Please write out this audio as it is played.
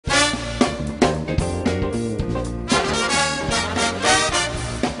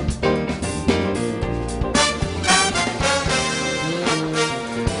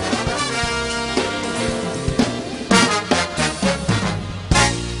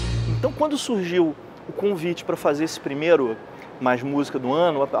Então, quando surgiu o convite para fazer esse primeiro Mais Música do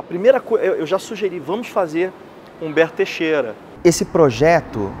ano, a primeira coisa, eu já sugeri, vamos fazer Humberto Teixeira. Esse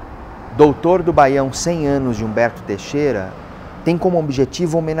projeto, Doutor do Baião 100 anos de Humberto Teixeira, tem como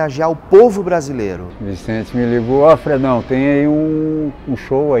objetivo homenagear o povo brasileiro. Vicente me ligou, ó, Fredão, tem aí um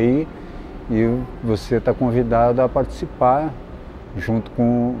show aí e você está convidado a participar junto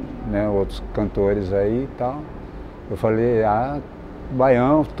com, né, outros cantores aí e tal. Eu falei,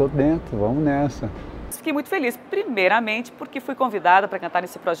 Baião, estou dentro, vamos nessa. Fiquei muito feliz, primeiramente porque fui convidada para cantar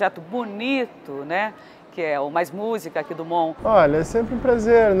nesse projeto bonito, né? Que é o Mais Música aqui do Mon. Olha, é sempre um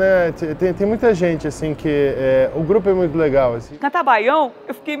prazer, né? Tem muita gente, assim, que... o grupo é muito legal, assim. Cantar Baião,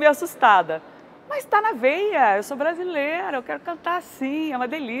 eu fiquei meio assustada. Mas tá na veia, eu sou brasileira, eu quero cantar assim, é uma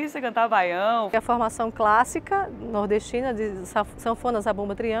delícia cantar Baião. É a formação clássica nordestina de sanfona,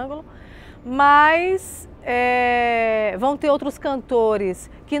 zabumba, triângulo, mas vão ter outros cantores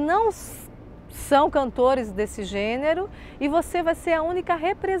que não são cantores desse gênero e você vai ser a única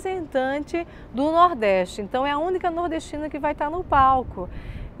representante do Nordeste. Então é a única nordestina que vai estar no palco.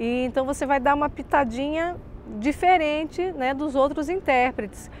 E então você vai dar uma pitadinha diferente, né, dos outros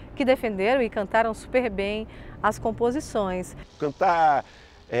intérpretes que defenderam e cantaram super bem as composições. Cantar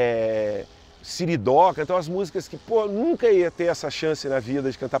Siridó, cantar umas músicas que, pô, nunca ia ter essa chance na vida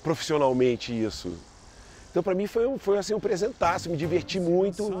de cantar profissionalmente isso. Então, para mim, foi assim, um presentaço, me diverti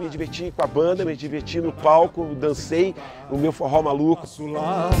muito, me diverti com a banda, me diverti no palco, dancei o meu forró maluco.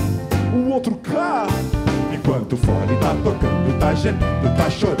 Lá, o outro cá, enquanto o fole tá tocando, tá gemendo, tá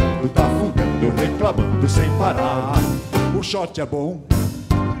chorando, tá fungando, reclamando sem parar. O shot é bom,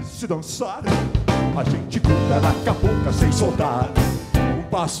 se dançar, a gente gruda na capoca sem soltar. Um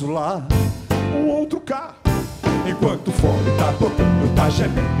passo lá, o outro cá. Enquanto o fole tá tocando, tá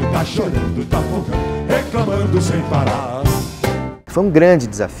gemendo, tá chorando, tá fungando, reclamando sem parar. Foi um grande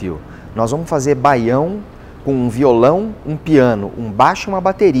desafio. Nós vamos fazer baião com um violão, um piano, um baixo e uma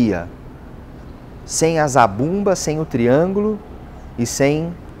bateria. Sem a zabumba, sem o triângulo e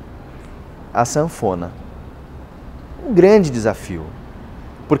sem a sanfona. Um grande desafio.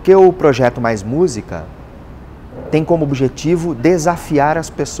 Porque o projeto Mais Música tem como objetivo desafiar as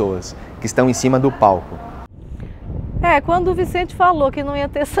pessoas que estão em cima do palco. Quando o Vicente falou que não ia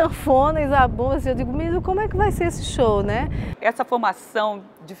ter sanfona e zabumba, eu digo, mas como é que vai ser esse show, né? Essa formação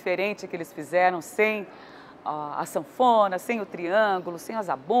diferente que eles fizeram, sem a sanfona, sem o triângulo, sem a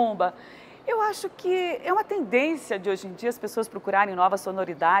zabumba, eu acho que é uma tendência de hoje em dia as pessoas procurarem novas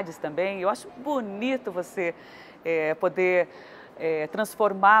sonoridades também. Eu acho bonito você poder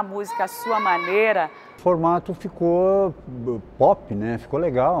transformar a música à sua maneira. O formato ficou pop, né? Ficou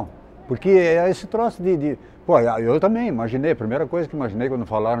legal. Porque é esse troço Pô, eu também imaginei, a primeira coisa que imaginei quando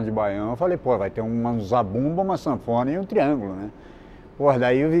falaram de Baião, eu falei, pô, vai ter uma zabumba, uma sanfona e um triângulo, né? Pô,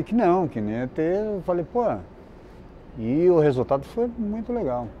 daí eu vi que não, que nem ia ter, eu falei, pô, e o resultado foi muito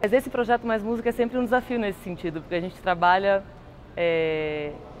legal. Mas esse projeto Mais Música é sempre um desafio nesse sentido, porque a gente trabalha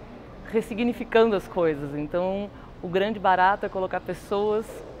ressignificando as coisas, então o grande barato é colocar pessoas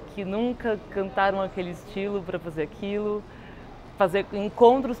que nunca cantaram aquele estilo para fazer aquilo, fazer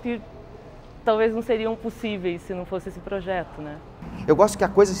encontros que talvez não seriam possíveis se não fosse esse projeto, né? Eu gosto que a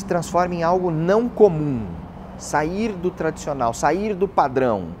coisa se transforme em algo não comum, sair do tradicional, sair do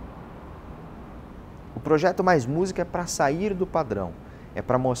padrão. O projeto Mais Música é para sair do padrão, é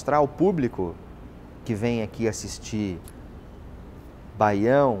para mostrar ao público que vem aqui assistir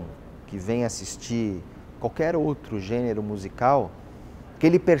baião, que vem assistir qualquer outro gênero musical, que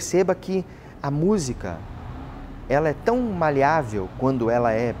ele perceba que a música ela é tão maleável quando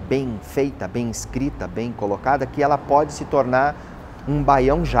ela é bem feita, bem escrita, bem colocada, que ela pode se tornar um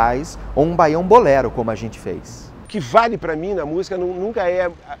baião jazz ou um baião bolero, como a gente fez. O que vale para mim na música nunca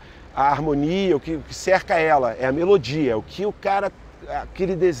é a harmonia, o que cerca ela, é a melodia, o que o cara,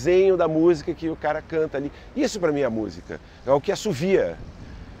 aquele desenho da música que o cara canta ali. Isso para mim é a música, é o que assovia.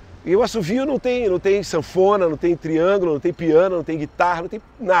 E o assovio não tem sanfona, não tem triângulo, não tem piano, não tem guitarra, não tem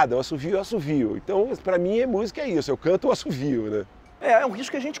nada. O assovio é o assovio. Então, para mim, música é isso. Eu canto o assovio, né? É um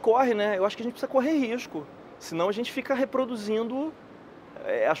risco que a gente corre, né? Eu acho que a gente precisa correr risco. Senão a gente fica reproduzindo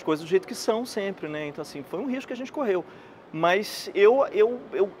as coisas do jeito que são sempre, né? Então, assim, foi um risco que a gente correu. Mas eu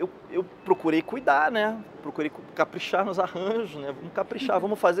procurei cuidar, né? Procurei caprichar nos arranjos, né? Vamos caprichar,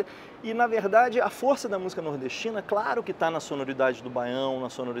 vamos fazer. E, na verdade, a força da música nordestina, claro que está na sonoridade do baião, na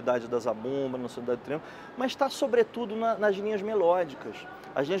sonoridade da zabumba, na sonoridade do triângulo, mas está, sobretudo, nas linhas melódicas.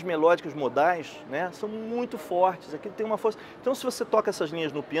 As linhas melódicas modais, né, são muito fortes, aqui tem uma força. Então, se você toca essas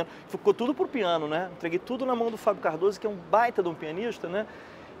linhas no piano, ficou tudo por piano, né? Entreguei tudo na mão do Fabio Cardoso, que é um baita de um pianista, né?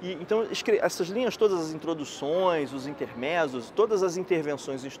 E, então, essas linhas todas, as introduções, os intermezzos, todas as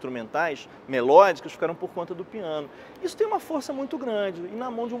intervenções instrumentais, melódicas, ficaram por conta do piano. Isso tem uma força muito grande, e na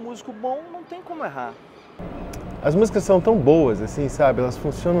mão de um músico bom não tem como errar. As músicas são tão boas, assim, sabe? Elas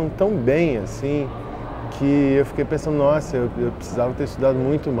funcionam tão bem, assim, que eu fiquei pensando, nossa, eu precisava ter estudado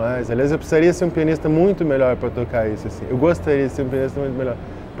muito mais. Aliás, eu precisaria ser um pianista muito melhor para tocar isso, assim. Eu gostaria de ser um pianista muito melhor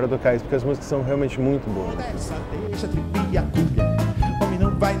para tocar isso, porque as músicas são realmente muito boas. Homem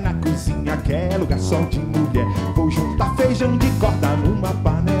não vai na cozinha, quer lugar só de mulher. Vou juntar feijão de corda numa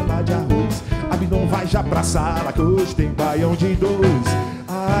panela de arroz. Abi não vai já pra sala, que hoje tem baião de dois.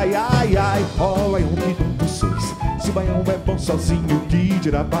 Ai, ai, ai, ó, baião que tanto sois. Se o baião é bom sozinho, que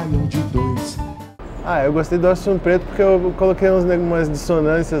dirá baião de dois. Ah, eu gostei do Assunto Preto porque eu coloquei umas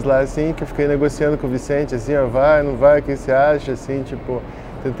dissonâncias lá, assim, que eu fiquei negociando com o Vicente, assim, ó, vai, não vai, o que você acha, assim, tipo,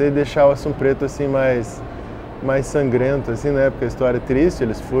 tentei deixar o Assunto Preto, assim, mais sangrento, assim, né, porque a história é triste,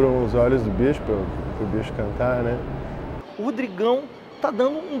 eles furam os olhos do bicho pro bicho cantar, né. O Rodrigão tá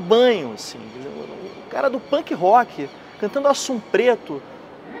dando um banho, assim, o cara do punk rock, cantando Assunto Preto,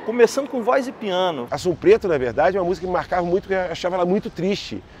 começando com voz e piano. Assunto Preto, na verdade, é uma música que me marcava muito, porque eu achava ela muito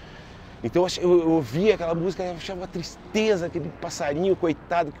triste. Então eu ouvia aquela música, eu achava uma tristeza, aquele passarinho,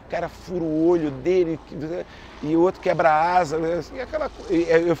 coitado, que o cara fura o olho dele, e o outro quebra a asa, assim,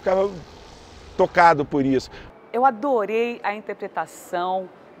 eu ficava tocado por isso. Eu adorei a interpretação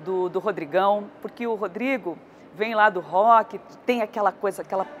do Rodrigão, porque o Rodrigo vem lá do rock, tem aquela coisa,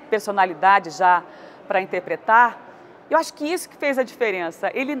 aquela personalidade já para interpretar. Eu acho que isso que fez a diferença.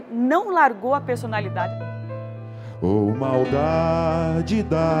 Ele não largou a personalidade. Oh, maldade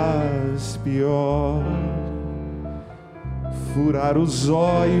das pior, furar o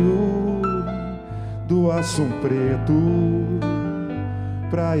zóio do Assunto Preto,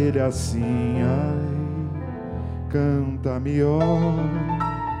 pra ele assim, ai, canta melhor.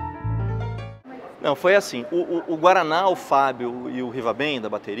 Não, foi assim, o Guaraná, o Fábio e o Rivabem da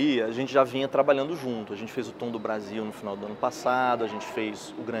bateria, a gente já vinha trabalhando junto. A gente fez o Tom do Brasil no final do ano passado, a gente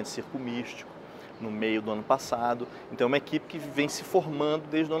fez o Grande Circo Místico no meio do ano passado. Então é uma equipe que vem se formando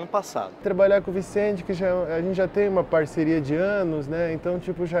desde o ano passado. Trabalhar com o Vicente, que a gente já tem uma parceria de anos, né? Então,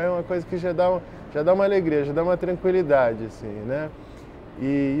 tipo, já é uma coisa que já dá uma alegria, já dá uma tranquilidade, assim, né?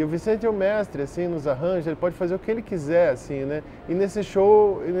 E o Vicente é o mestre, assim, nos arranjos, ele pode fazer o que ele quiser, assim, né? E nesse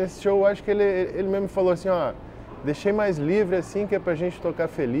show acho que ele mesmo falou assim, ó, deixei mais livre, assim, que é pra gente tocar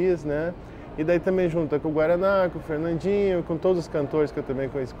feliz, né? E daí também junta com o Guaraná, com o Fernandinho, com todos os cantores que eu também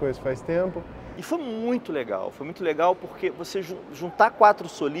conheço faz tempo. E foi muito legal porque você juntar 4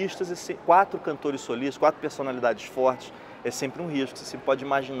 solistas, 4 cantores solistas, 4 personalidades fortes, é sempre um risco. Você sempre pode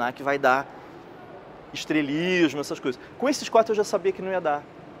imaginar que vai dar estrelismo, essas coisas. Com esses 4 eu já sabia que não ia dar.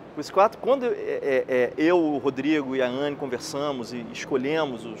 Com esses 4, quando eu, o Rodrigo e a Anne conversamos e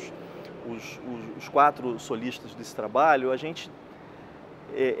escolhemos os 4 solistas desse trabalho, a gente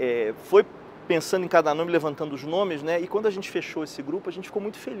foi pensando em cada nome, levantando os nomes, né? E quando a gente fechou esse grupo, a gente ficou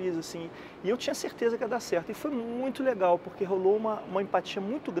muito feliz, assim. E eu tinha certeza que ia dar certo. E foi muito legal, porque rolou uma empatia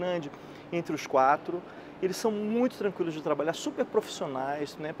muito grande entre os 4. Eles são muito tranquilos de trabalhar, super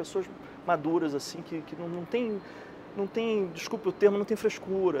profissionais, né? Pessoas maduras, assim, que não tem, desculpe o termo, não tem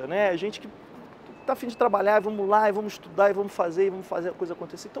frescura, né? Gente que tá a fim de trabalhar, vamos lá, e vamos estudar, e vamos fazer a coisa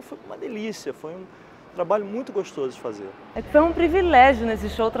acontecer. Então foi uma delícia, foi um trabalho muito gostoso de fazer. É que foi um privilégio nesse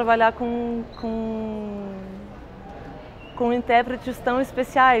show trabalhar com intérpretes tão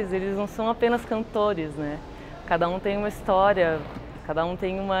especiais. Eles não são apenas cantores, né? Cada um tem uma história, cada um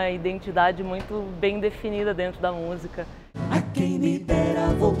tem uma identidade muito bem definida dentro da música. A quem me dera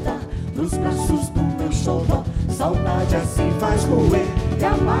voltar nos braços do meu xodó, saudade assim faz roer e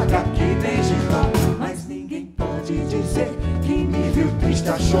amarga que nem giló. Mas ninguém pode dizer que me viu triste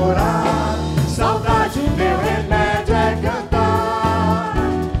a chorar. Saudade, o meu remédio é cantar.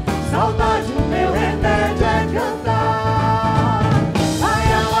 Saudade, o meu remédio é cantar.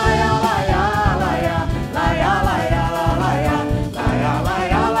 Laia, laia, laia, laia, laia, laia, laia,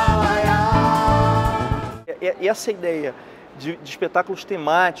 laia, laia, laia. E essa ideia de espetáculos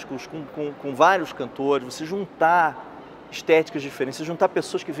temáticos com vários cantores, você juntar estéticas diferentes, você juntar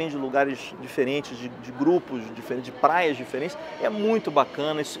pessoas que vêm de lugares diferentes, de grupos diferentes, de praias diferentes, é muito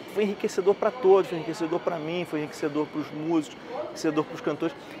bacana. Isso foi enriquecedor para todos, foi enriquecedor para mim, foi enriquecedor para os músicos, enriquecedor para os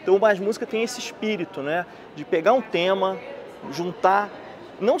cantores. Então o Mais Música tem esse espírito, né, de pegar um tema, juntar,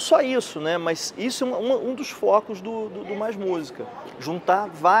 não só isso, né, mas isso é um dos focos do Mais Música, juntar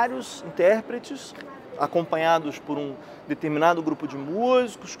vários intérpretes acompanhados por um determinado grupo de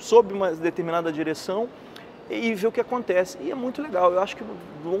músicos, sob uma determinada direção, e ver o que acontece. E é muito legal. Eu acho que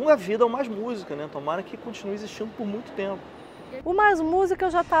longa vida ao Mais Música, né? Tomara que continue existindo por muito tempo. O Mais Música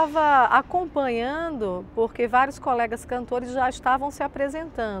eu já estava acompanhando, porque vários colegas cantores já estavam se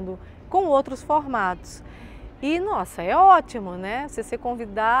apresentando com outros formatos. E, nossa, é ótimo, né? Você ser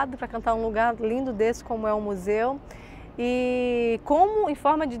convidado para cantar um lugar lindo desse como é o Museu. E como, em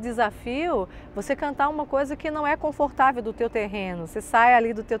forma de desafio, você cantar uma coisa que não é confortável do teu terreno. Você sai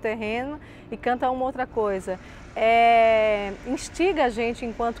ali do teu terreno e canta uma outra coisa. Instiga a gente,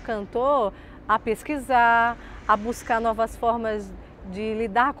 enquanto cantor, a pesquisar, a buscar novas formas de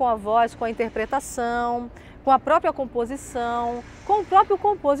lidar com a voz, com a interpretação, com a própria composição, com o próprio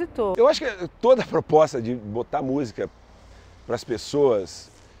compositor. Eu acho que toda a proposta de botar música para as pessoas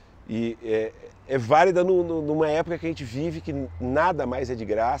é válida numa época que a gente vive, que nada mais é de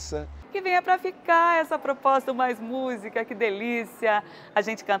graça. Que venha para ficar essa proposta do Mais Música, que delícia a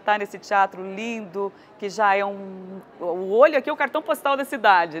gente cantar nesse teatro lindo, que já é o olho aqui é o cartão postal da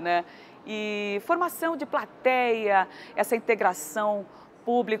cidade, né? E formação de plateia, essa integração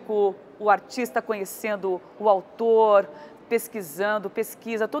público, o artista conhecendo o autor,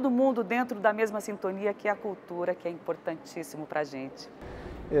 pesquisa, todo mundo dentro da mesma sintonia que é a cultura, que é importantíssimo para a gente.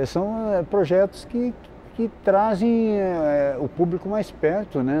 São projetos que trazem o público mais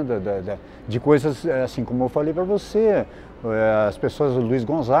perto, né, de coisas, assim como eu falei para você. As pessoas, o Luiz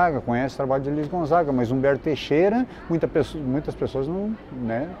Gonzaga, conhecem o trabalho de Luiz Gonzaga, mas Humberto Teixeira, muitas pessoas não,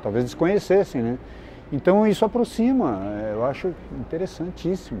 né, talvez desconhecessem, né? Então isso aproxima, eu acho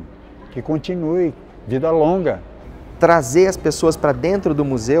interessantíssimo, que continue, vida longa. Trazer as pessoas para dentro do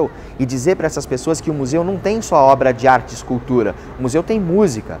museu e dizer para essas pessoas que o museu não tem só obra de arte e escultura, o museu tem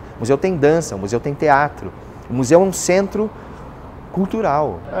música, o museu tem dança, o museu tem teatro, o museu é um centro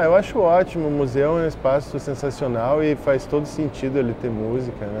cultural. Eu acho ótimo, o museu é um espaço sensacional e faz todo sentido ele ter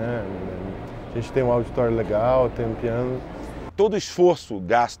música, né? A gente tem um auditório legal, tem um piano. Todo esforço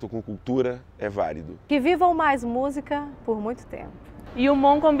gasto com cultura é válido. Que viva o Mais Música por muito tempo. E o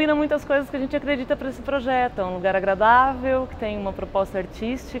MON combina muitas coisas que a gente acredita para esse projeto. É um lugar agradável, que tem uma proposta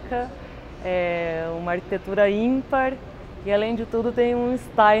artística, uma arquitetura ímpar e, além de tudo, tem um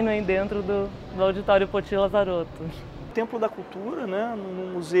Steinway dentro do Auditório Poti Lazarotto. Templo da Cultura, né,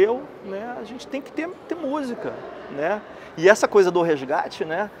 no museu, né, a gente tem que ter música, né? E essa coisa do resgate,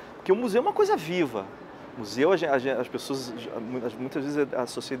 né, porque o museu é uma coisa viva. O museu, as pessoas muitas vezes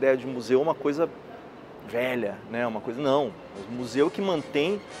associam a ideia de museu a uma coisa velha, né, uma coisa não. O museu que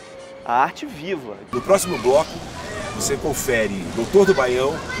mantém a arte viva. No próximo bloco, você confere Doutor do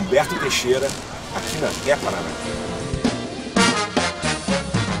Baião, Humberto Teixeira, aqui na Paraná.